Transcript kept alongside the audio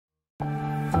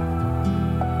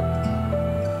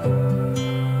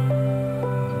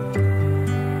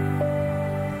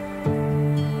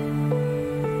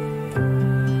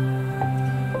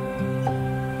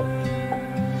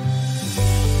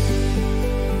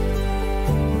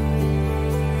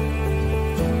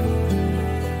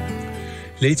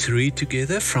Let's read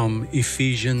together from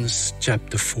Ephesians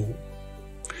chapter 4.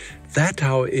 That,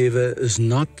 however, is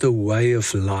not the way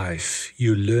of life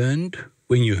you learned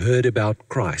when you heard about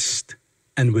Christ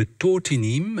and were taught in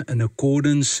Him in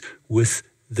accordance with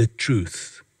the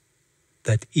truth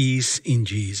that is in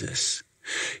Jesus.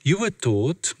 You were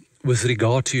taught, with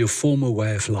regard to your former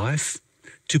way of life,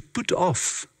 to put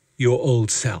off your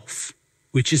old self,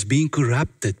 which is being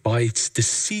corrupted by its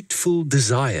deceitful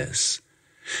desires,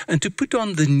 and to put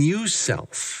on the new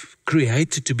self,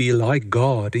 created to be like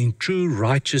God in true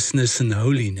righteousness and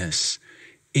holiness.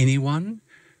 Anyone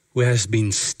who has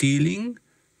been stealing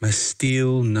must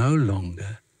steal no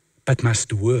longer, but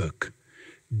must work,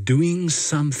 doing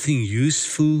something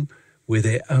useful with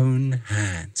their own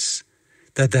hands,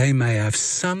 that they may have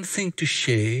something to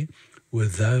share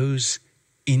with those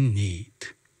in need.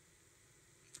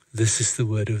 This is the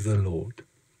word of the Lord.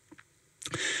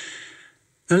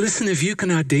 Now listen, if you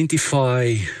can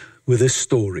identify with this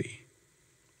story,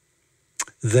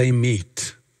 they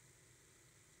meet,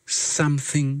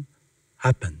 something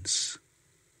happens.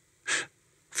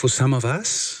 For some of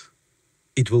us,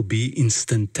 it will be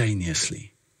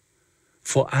instantaneously.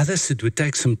 For others, it would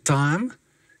take some time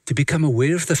to become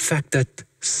aware of the fact that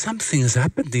something has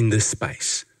happened in this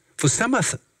space. For some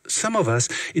of us,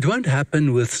 it won't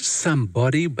happen with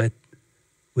somebody, but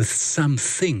with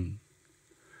something.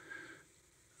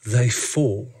 They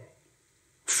fall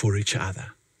for each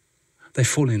other. They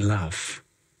fall in love.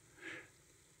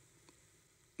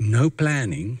 No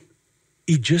planning,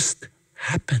 it just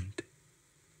happened.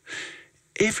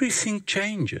 Everything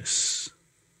changes.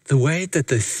 The way that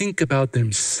they think about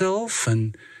themselves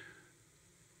and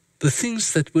the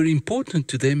things that were important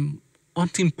to them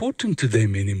aren't important to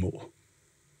them anymore.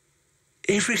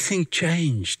 Everything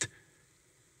changed.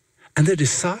 And they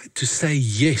decide to say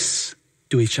yes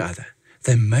to each other.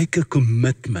 They make a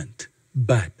commitment,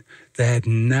 but they had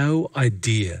no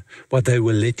idea what they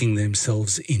were letting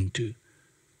themselves into.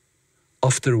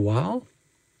 After a while,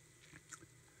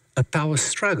 a power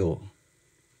struggle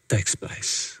takes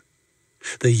place.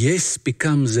 The yes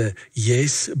becomes a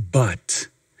yes, but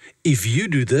if you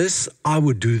do this, I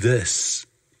would do this,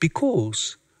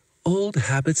 because old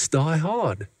habits die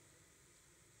hard.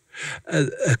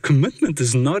 A commitment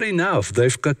is not enough.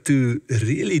 They've got to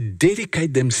really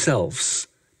dedicate themselves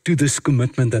to this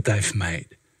commitment that they've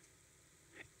made.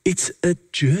 It's a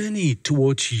journey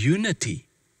towards unity,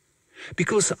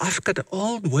 because I've got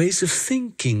old ways of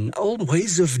thinking, old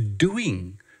ways of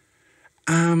doing.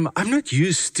 I'm not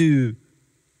used to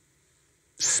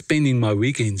spending my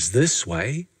weekends this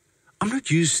way. I'm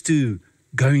not used to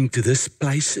going to this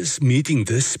places, meeting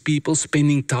this people,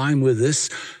 spending time with this.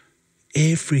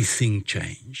 Everything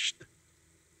changed.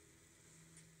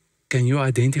 Can you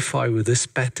identify with this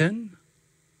pattern?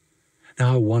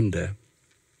 Now I wonder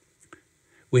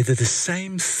whether the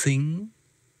same thing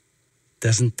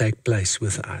doesn't take place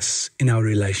with us in our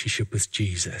relationship with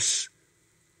Jesus.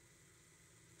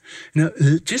 Now,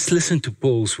 just listen to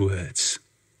Paul's words.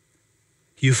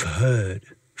 You've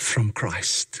heard from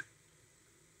Christ.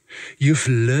 You've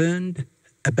learned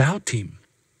about Him.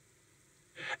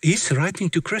 He's writing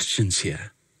to Christians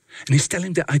here, and he's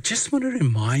telling them, I just want to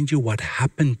remind you what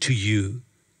happened to you.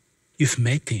 You've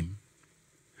met Him.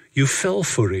 You fell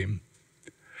for Him.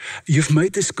 You've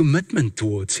made this commitment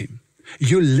towards Him.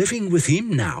 You're living with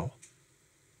Him now.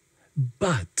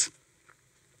 But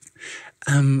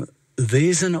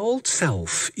there's an old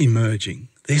self emerging.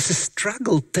 There's a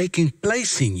struggle taking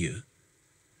place in you.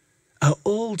 An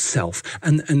old self.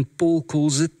 And Paul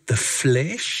calls it the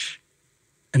flesh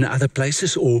in other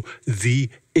places, or the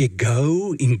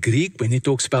ego in Greek, when he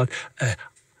talks about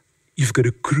you've got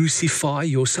to crucify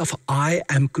yourself. I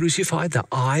am crucified. The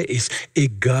I is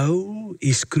ego,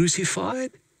 is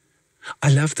crucified. I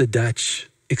love the Dutch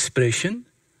expression,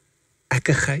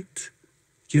 ekkigheid.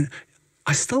 You know,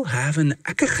 I still have an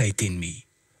ekkigheid in me,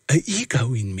 an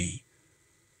ego in me.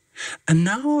 And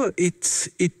now it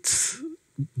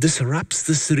disrupts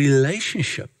this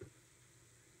relationship.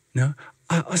 Now,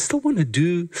 I still want to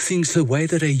do things the way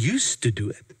that I used to do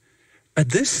it. But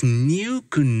this new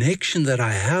connection that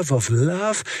I have of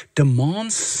love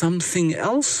demands something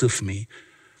else of me.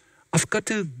 I've got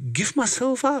to give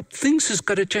myself up. Things has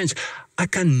got to change. I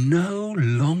can no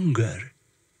longer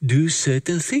do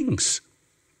certain things.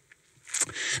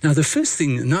 Now, the first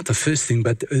thing, not the first thing,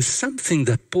 but something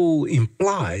that Paul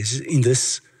implies in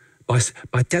this,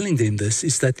 by telling them this,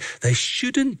 is that they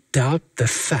shouldn't doubt the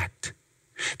fact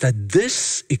that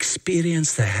this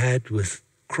experience they had with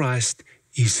Christ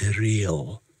is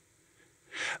real.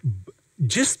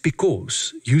 Just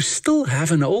because you still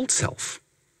have an old self,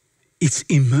 it's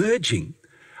emerging.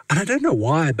 And I don't know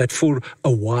why, but for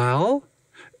a while,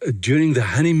 during the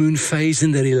honeymoon phase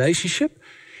in the relationship,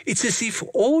 it's as if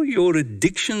all your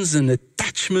addictions and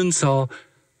attachments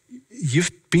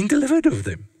you've been delivered of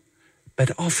them.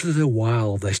 But after a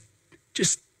while, they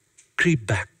just creep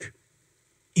back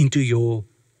into your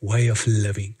way of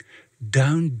living.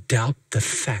 Don't doubt the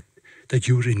fact that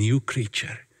you're a new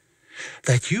creature,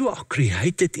 that you are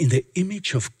created in the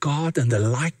image of God and the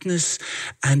likeness,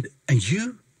 and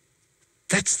you,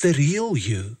 that's the real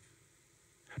you.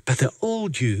 But the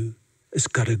old you has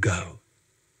got to go.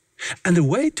 And the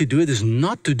way to do it is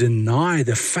not to deny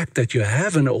the fact that you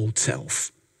have an old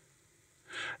self.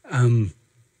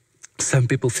 Some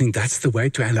people think that's the way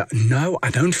to handle it. No,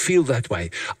 I don't feel that way.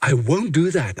 I won't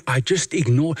do that. I just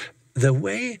ignore. The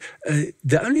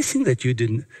only thing that you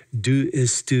didn't do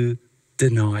is to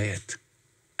deny it.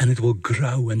 And it will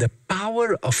grow. And the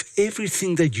power of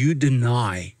everything that you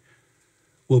deny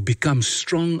will become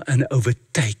strong and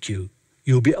overtake you.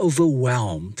 You'll be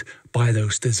overwhelmed by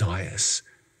those desires.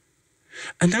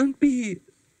 And don't be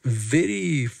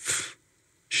very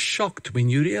shocked when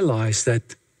you realize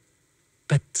that,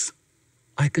 but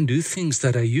I can do things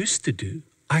that I used to do.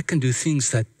 I can do things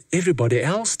that everybody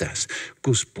else does.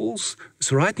 Because Paul's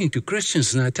writing to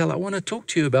Christians, and I want to talk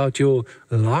to you about your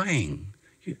lying,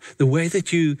 the way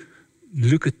that you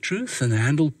look at truth and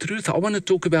handle truth. I want to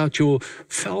talk about your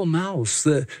foul mouths,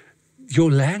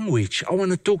 your language. I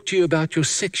want to talk to you about your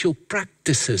sexual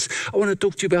practices. I want to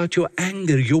talk to you about your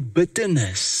anger, your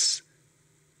bitterness.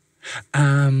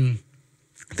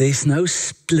 There's no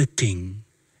splitting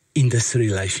in this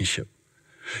relationship.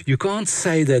 You can't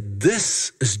say that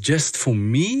this is just for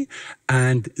me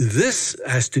and this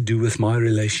has to do with my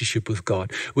relationship with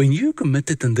God. When you're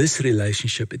committed in this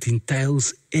relationship, it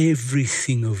entails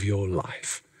everything of your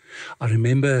life. I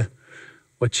remember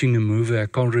watching a movie, I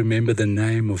can't remember the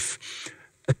name, of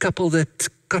a couple that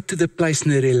got to the place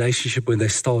in their relationship when they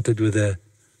started with a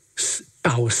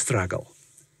power struggle.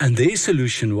 And their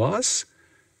solution was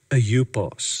a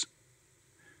U-Pass.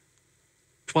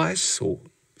 Twice or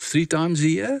 3 times a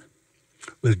year,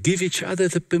 we'll give each other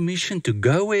the permission to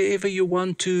go wherever you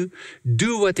want to,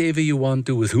 do whatever you want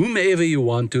to, with whomever you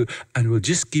want to, and we'll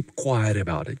just keep quiet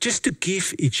about it. Just to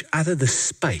give each other the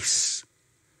space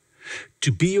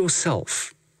to be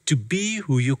yourself, to be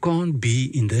who you can't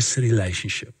be in this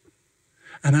relationship.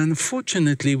 And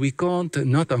unfortunately, we can't,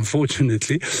 not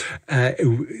unfortunately,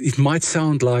 it might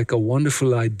sound like a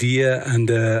wonderful idea and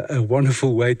a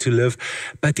wonderful way to live,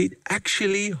 but it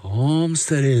actually harms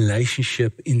the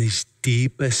relationship in its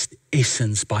deepest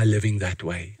essence by living that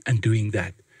way and doing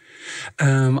that.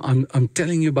 I'm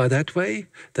telling you by that way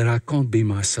that I can't be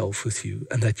myself with you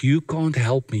and that you can't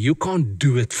help me. You can't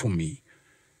do it for me.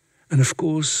 And of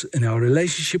course, in our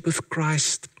relationship with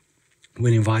Christ,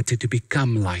 we're invited to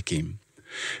become like Him,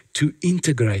 to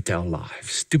integrate our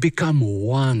lives, to become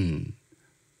one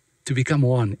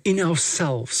in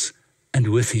ourselves and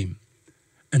with Him.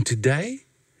 And today,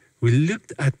 we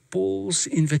looked at Paul's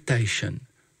invitation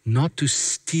not to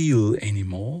steal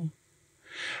anymore,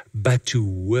 but to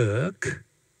work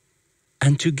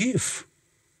and to give.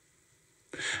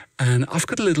 And I've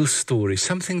got a little story,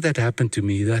 something that happened to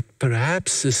me that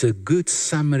perhaps is a good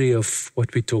summary of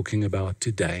what we're talking about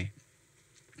today.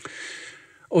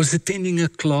 I was attending a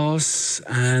class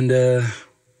and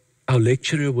our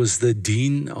lecturer was the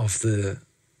dean of the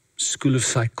School of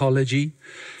Psychology,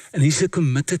 and he's a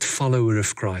committed follower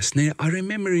of Christ. Now, I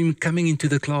remember him coming into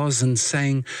the class and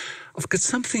saying, I've got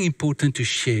something important to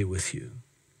share with you.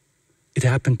 It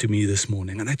happened to me this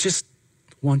morning, and I just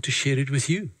want to share it with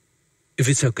you, if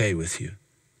it's okay with you.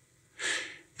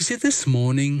 He said, this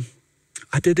morning,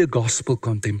 I did a gospel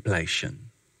contemplation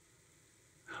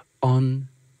on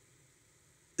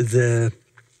the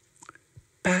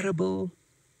parable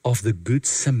of the Good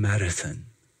Samaritan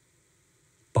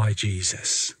by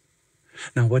Jesus.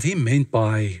 Now, what he meant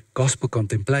by gospel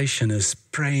contemplation is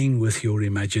praying with your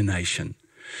imagination.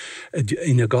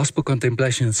 In a gospel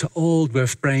contemplation, it's an old way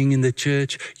of praying in the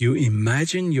church. You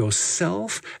imagine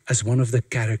yourself as one of the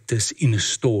characters in a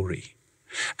story.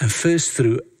 And first,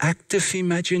 through active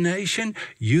imagination,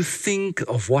 you think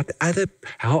of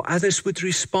how others would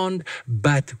respond,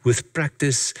 but with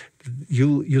practice,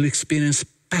 you'll experience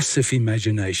passive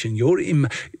imagination.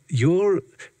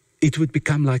 It would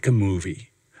become like a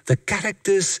movie. The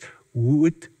characters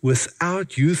would,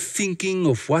 without you thinking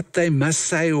of what they must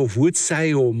say or would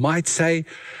say or might say,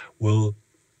 will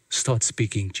start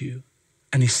speaking to you.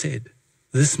 And he said,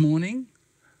 this morning,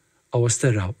 I was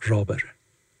the robber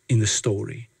in the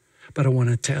story. But I want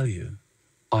to tell you,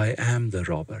 I am the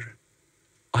robber.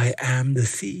 I am the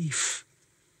thief.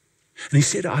 And he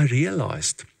said, I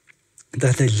realized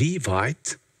that the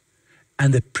Levite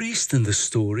and the priest in the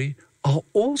story are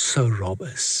also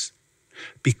robbers,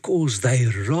 because they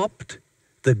robbed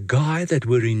the guy that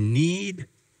were in need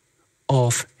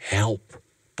of help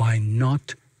by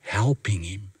not helping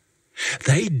him.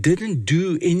 They didn't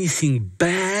do anything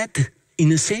bad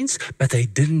in a sense, but they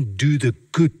didn't do the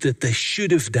good that they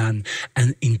should have done,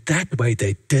 and in that way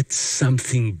they did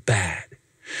something bad.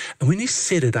 And when he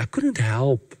said it, I couldn't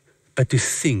help but to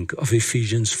think of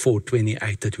Ephesians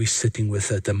 4:28 that we're sitting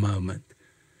with at the moment.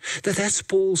 That's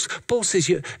Paul says,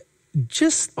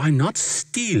 just by not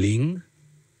stealing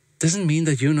doesn't mean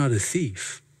that you're not a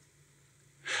thief.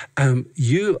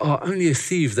 You are only a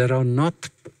thief that are not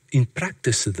in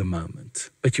practice at the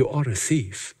moment, but you are a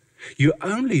thief. You're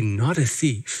only not a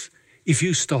thief if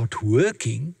you start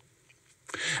working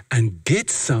and get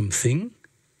something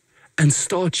and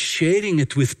start sharing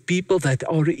it with people that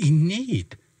are in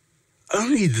need.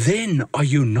 Only then are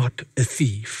you not a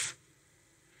thief.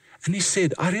 And he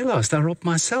said, I realized I robbed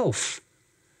myself.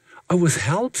 I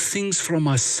withheld things from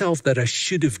myself that I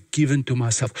should have given to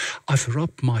myself. I've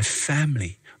robbed my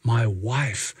family, my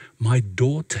wife, my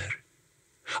daughter.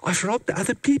 I've robbed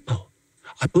other people.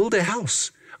 I built a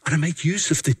house and I made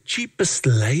use of the cheapest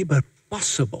labor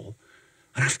possible.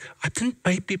 And I didn't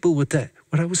pay people with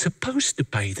what I was supposed to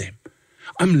pay them.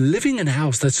 I'm living in a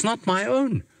house that's not my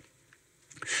own.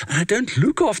 And I don't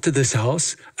look after this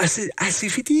house as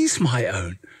if it is my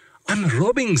own. I'm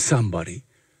robbing somebody.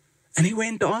 And he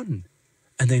went on.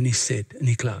 And then he said, and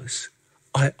he closed,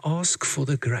 I ask for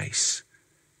the grace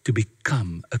to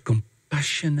become a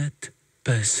compassionate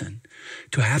person,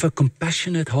 to have a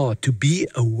compassionate heart, to be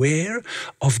aware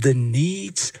of the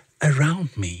needs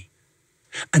around me,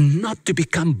 and not to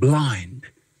become blind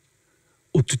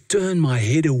or to turn my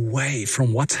head away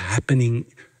from what's happening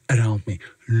around me.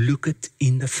 Look it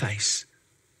in the face.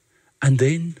 And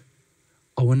then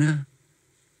I want to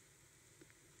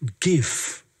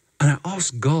give, and I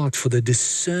ask God for the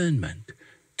discernment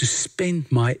to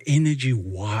spend my energy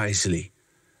wisely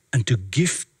and to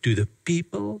give to the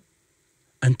people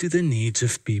and to the needs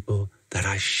of people that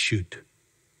I should.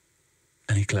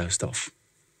 And he closed off.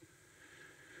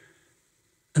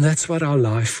 And that's what our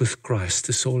life with Christ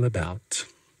is all about.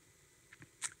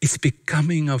 It's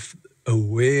becoming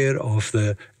aware of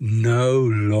the no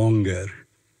longer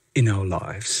in our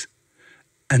lives.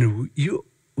 And you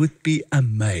would be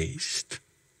amazed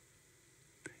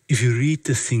if you read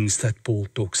the things that Paul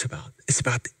talks about. It's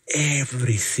about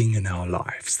everything in our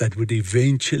lives that would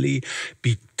eventually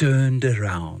be turned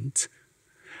around,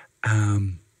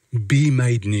 be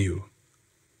made new.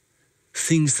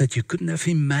 Things that you couldn't have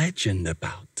imagined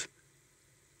about.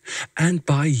 And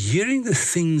by hearing the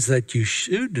things that you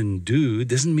shouldn't do,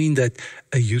 doesn't mean that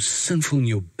you're sinful and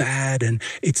you're bad. And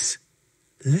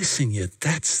listen,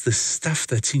 that's the stuff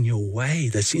that's in your way,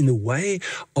 that's in the way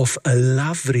of a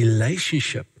love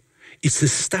relationship. It's the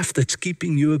stuff that's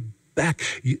keeping you back.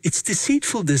 It's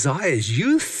deceitful desires.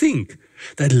 You think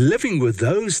that living with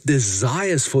those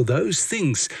desires for those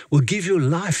things will give you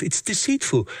life. It's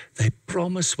deceitful. They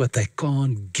promise what they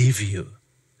can't give you.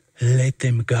 Let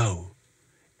them go.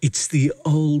 It's the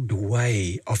old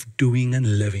way of doing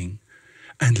and living,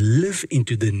 and live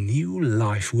into the new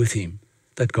life with Him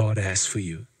that God has for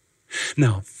you.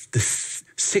 Now, the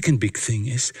second big thing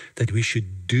is that we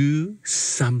should do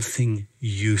something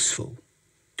useful,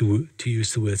 to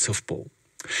use the words of Paul.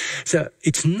 So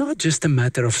it's not just a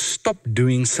matter of stop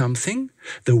doing something.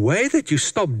 The way that you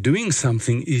stop doing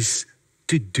something is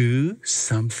to do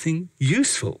something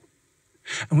useful.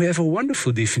 And we have a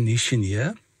wonderful definition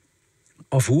here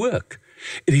of work.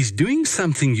 It is doing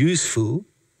something useful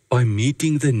by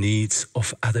meeting the needs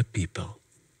of other people.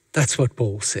 That's what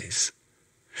Paul says.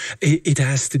 It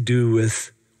has to do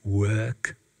with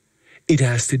work. It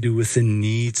has to do with the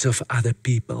needs of other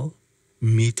people.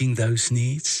 Meeting those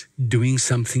needs, doing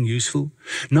something useful,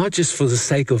 not just for the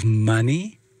sake of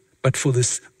money, but for the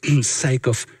sake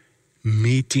of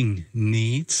meeting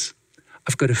needs.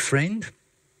 I've got a friend,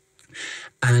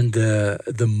 and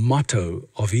the motto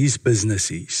of his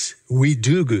business is, we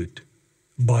do good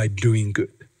by doing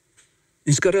good.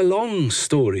 He's got a long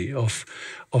story of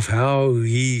how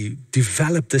he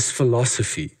developed this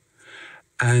philosophy.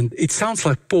 And it sounds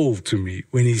like Paul to me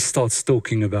when he starts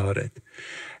talking about it.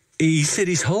 He said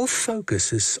his whole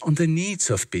focus is on the needs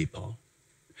of people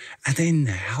and then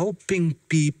helping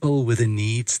people with the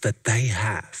needs that they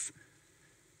have.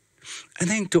 And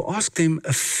then to ask them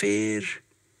a fair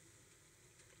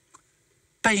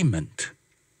payment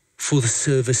for the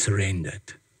service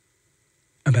rendered.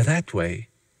 And by that way,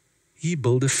 he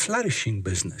built a flourishing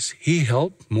business. He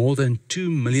helped more than 2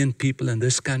 million people in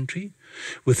this country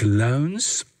with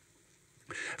loans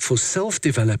for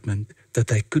self-development that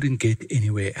they couldn't get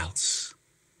anywhere else.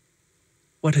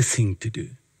 What a thing to do.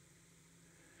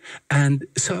 And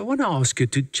so I want to ask you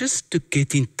to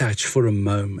get in touch for a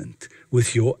moment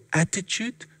with your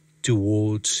attitude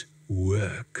towards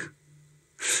work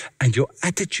and your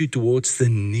attitude towards the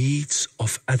needs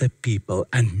of other people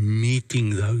and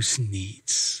meeting those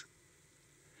needs.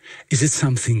 Is it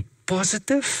something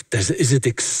positive? Is it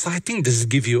exciting? Does it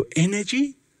give you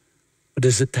energy? Or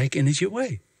does it take energy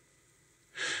away?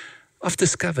 I've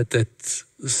discovered that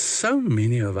so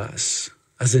many of us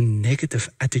has a negative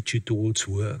attitude towards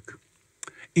work.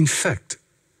 In fact,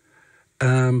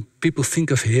 people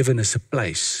think of heaven as a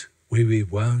place where we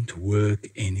won't work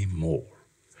anymore.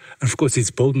 And of course,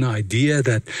 it's built an idea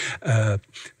that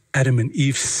Adam and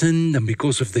Eve sinned, and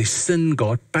because of their sin,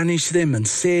 God punished them and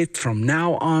said, from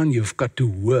now on, you've got to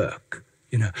work.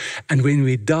 And when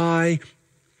we die,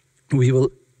 we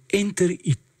will enter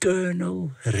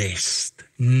eternal rest.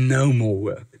 No more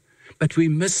work. But we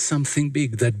miss something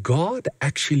big, that God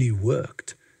actually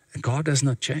worked, and God does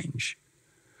not change.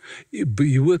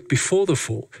 He worked before the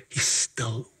fall. He's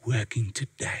still working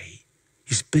today.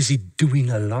 He's busy doing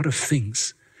a lot of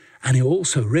things, and he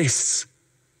also rests.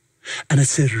 And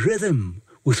it's a rhythm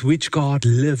with which God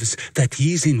lives that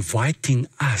he's inviting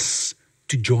us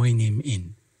to join him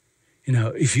in.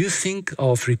 If you think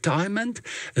of retirement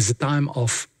as a time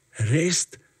of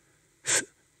rest,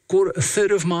 a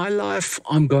third of my life,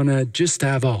 I'm going to just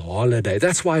have a holiday.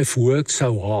 That's why I've worked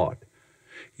so hard.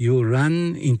 You'll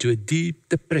run into a deep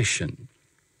depression.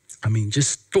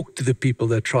 Just talk to the people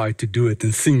that try to do it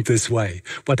and think this way.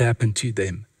 What happened to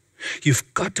them?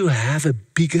 You've got to have a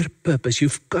bigger purpose.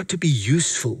 You've got to be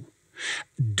useful.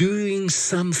 Doing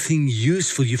something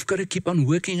useful. You've got to keep on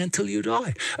working until you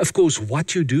die. Of course,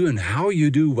 what you do and how you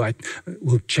do what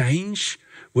will change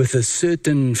with a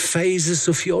certain phases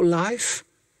of your life.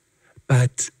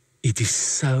 But it is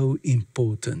so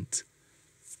important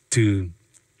to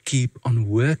keep on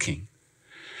working.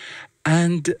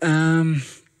 And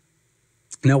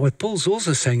now what Paul's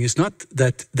also saying is not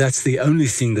that that's the only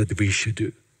thing that we should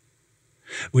do.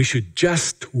 We should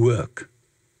just work.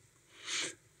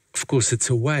 Of course, it's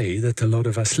a way that a lot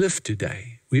of us live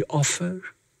today. We offer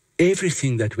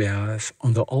everything that we have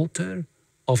on the altar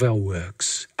of our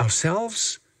works,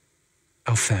 ourselves,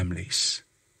 our families.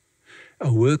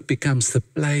 Our work becomes the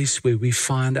place where we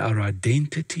find our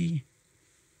identity,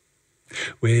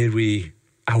 where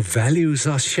our values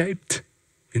are shaped,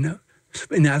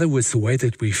 In other words, the way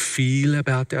that we feel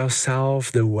about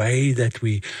ourselves, the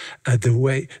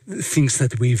things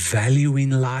that we value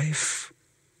in life.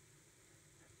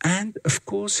 And of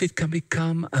course, it can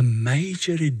become a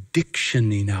major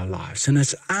addiction in our lives. And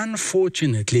it's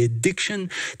unfortunately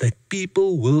addiction that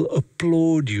people will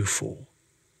applaud you for.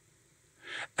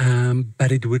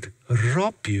 But it would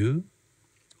rob you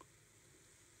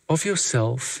of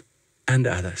yourself and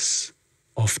others,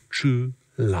 of true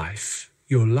life.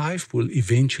 Your life will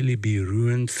eventually be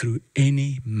ruined through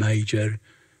any major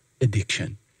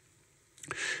addiction.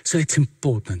 So it's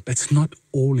important, but it's not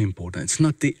all important. It's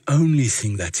not the only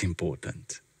thing that's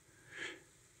important.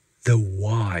 The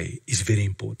why is very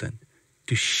important,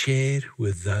 to share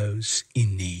with those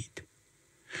in need.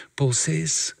 Paul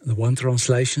says, the one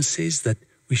translation says that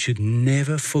we should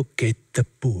never forget the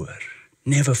poor.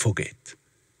 Never forget.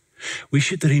 We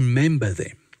should remember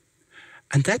them.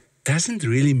 And that doesn't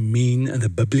really mean in the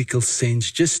biblical sense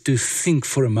just to think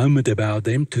for a moment about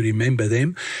them, to remember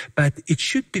them, but it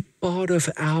should be part of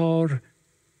our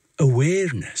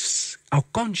awareness, our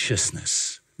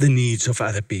consciousness, the needs of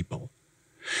other people.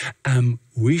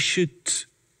 We should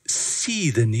see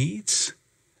the needs,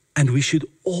 and we should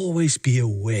always be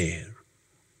aware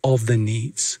of the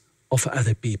needs of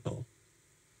other people.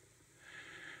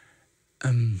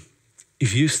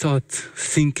 If you start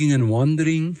thinking and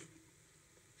wondering,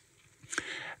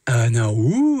 now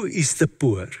who is the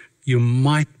poor? You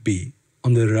might be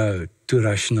on the road to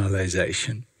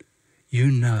rationalization.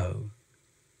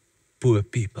 Poor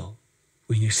people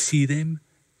when you see them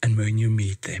and when you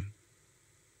meet them.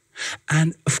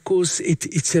 And of course,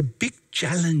 it's a big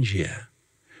challenge here.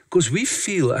 Because we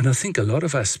feel, and I think a lot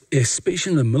of us,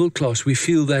 especially in the middle class, we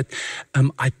feel that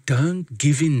I don't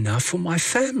give enough for my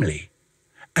family.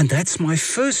 And that's my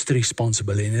first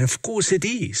responsibility. And of course it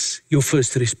is your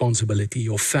first responsibility,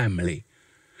 your family.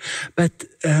 But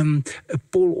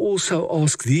Paul also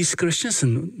asked these Christians,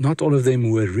 and not all of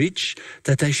them were rich,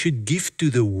 that they should give to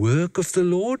the work of the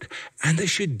Lord and they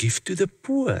should give to the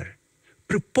poor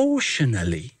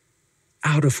proportionally.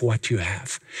 out of what you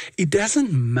have. It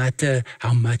doesn't matter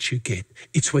how much you get.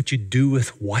 It's what you do with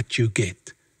what you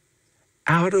get.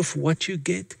 Out of what you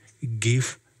get,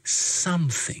 give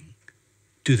something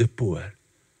to the poor.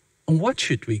 And what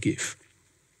should we give?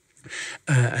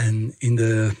 And in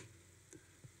the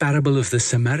parable of the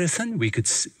Samaritan, we could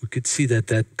see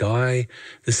that guy,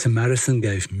 the Samaritan,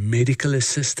 gave medical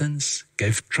assistance,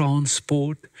 gave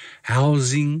transport,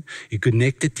 housing. He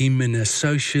connected him in a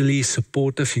socially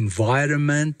supportive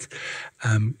environment.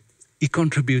 He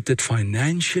contributed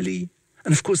financially.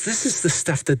 And of course, this is the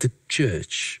stuff that the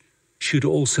church should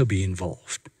also be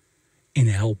involved in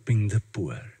helping the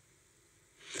poor.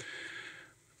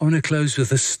 I want to close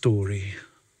with a story.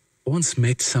 I once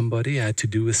met somebody, I had to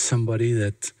do with somebody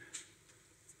that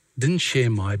didn't share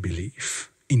my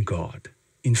belief in God.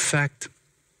 In fact,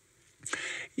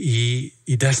 he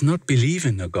does not believe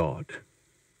in a God.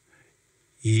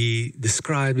 He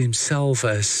described himself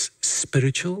as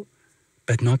spiritual,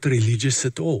 but not religious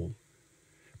at all.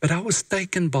 But I was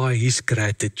taken by his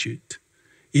gratitude.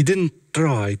 He didn't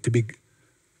try to be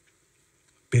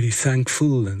very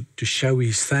thankful and to show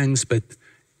his thanks, but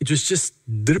it was just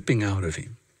dripping out of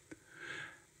him.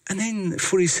 And then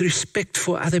for his respect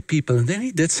for other people. And then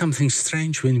he did something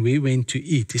strange when we went to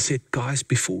eat. He said, guys,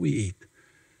 before we eat,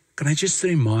 can I just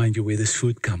remind you where this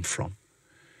food comes from?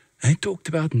 And he talked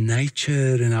about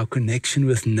nature and our connection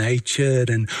with nature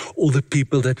and all the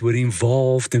people that were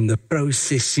involved in the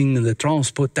processing and the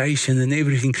transportation and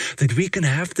everything, that we can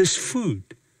have this food.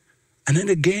 And then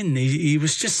again, he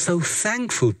was just so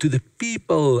thankful to the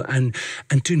people and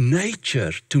to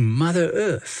nature, to Mother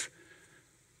Earth,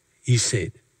 he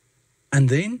said. And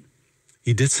then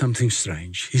he did something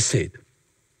strange. He said,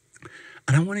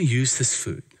 and I want to use this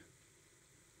food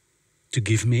to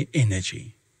give me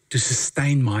energy, to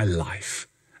sustain my life.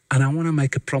 And I want to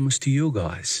make a promise to you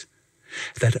guys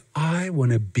that I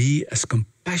want to be as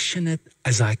compassionate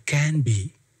as I can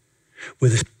be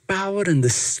with the power and the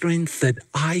strength that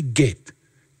I get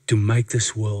to make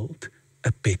this world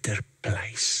a better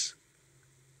place.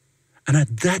 And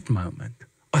at that moment,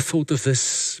 I thought of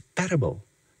this parable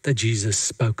that Jesus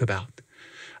spoke about.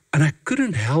 And I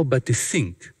couldn't help but to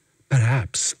think,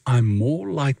 perhaps I'm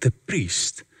more like the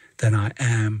priest than I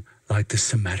am like the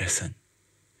Samaritan.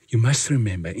 You must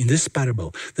remember, in this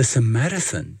parable, the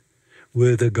Samaritan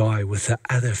were the guy with the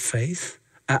other faith,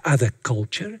 other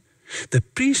culture. The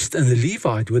priest and the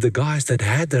Levite were the guys that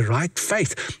had the right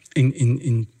faith.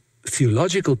 In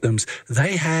theological terms,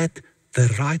 they had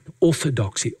the right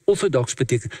orthodoxy. Orthodox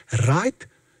betekent right,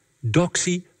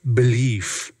 doxy,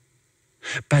 belief.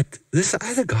 But this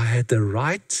other guy had the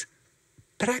right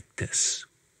practice,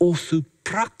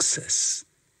 orthopraxis.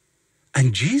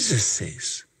 And Jesus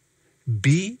says,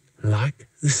 be like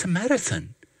the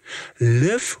Samaritan.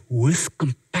 Live with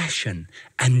compassion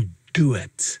and do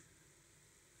it.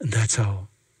 And that's our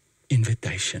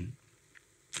invitation.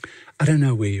 I don't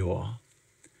know where you are.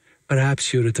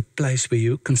 Perhaps you're at a place where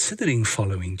you're considering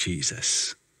following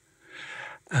Jesus.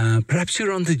 Perhaps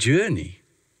you're on the journey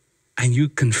and you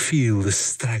can feel the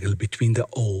struggle between the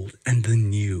old and the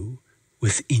new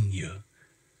within you.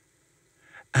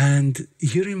 And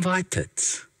you're invited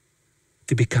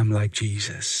to become like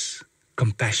Jesus,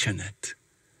 compassionate.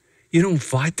 You're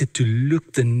invited to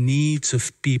look the needs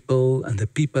of people and the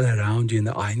people around you in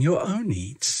the eye and your own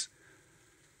needs.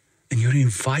 And you're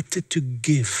invited to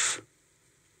give,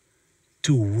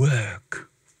 to work,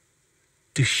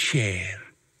 to share,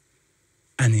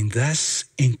 and in thus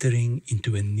entering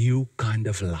into a new kind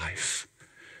of life.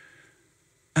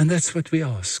 And that's what we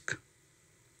ask.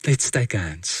 Let's take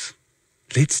hands.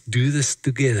 Let's do this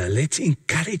together. Let's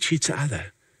encourage each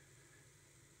other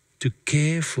to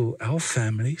care for our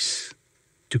families,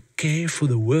 to care for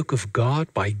the work of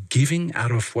God by giving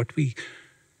out of what we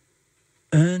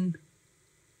earn,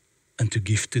 and to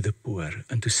give to the poor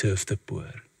and to serve the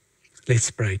poor. Let's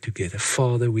pray together.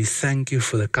 Father, we thank you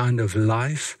for the kind of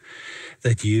life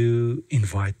that you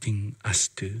inviting us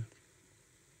to.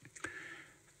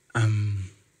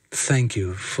 Thank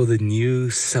you for the new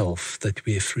self that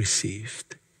we have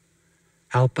received.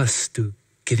 Help us to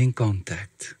get in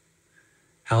contact.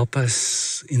 Help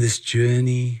us in this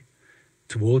journey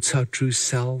towards our true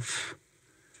self,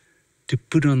 to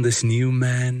put on this new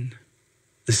man,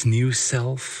 this new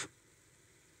self.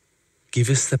 Give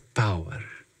us the power.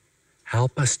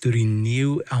 Help us to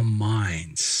renew our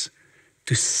minds,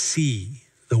 to see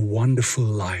the wonderful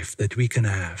life that we can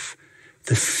have,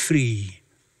 the free,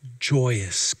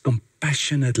 joyous,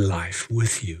 compassionate life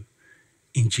with you.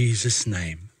 In Jesus'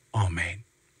 name, amen.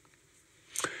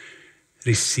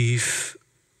 Receive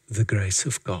the grace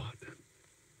of God.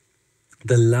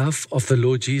 the love of the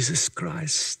Lord Jesus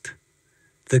Christ,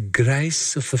 the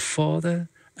grace of the Father,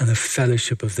 and the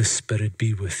fellowship of the Spirit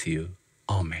be with you.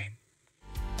 Amen.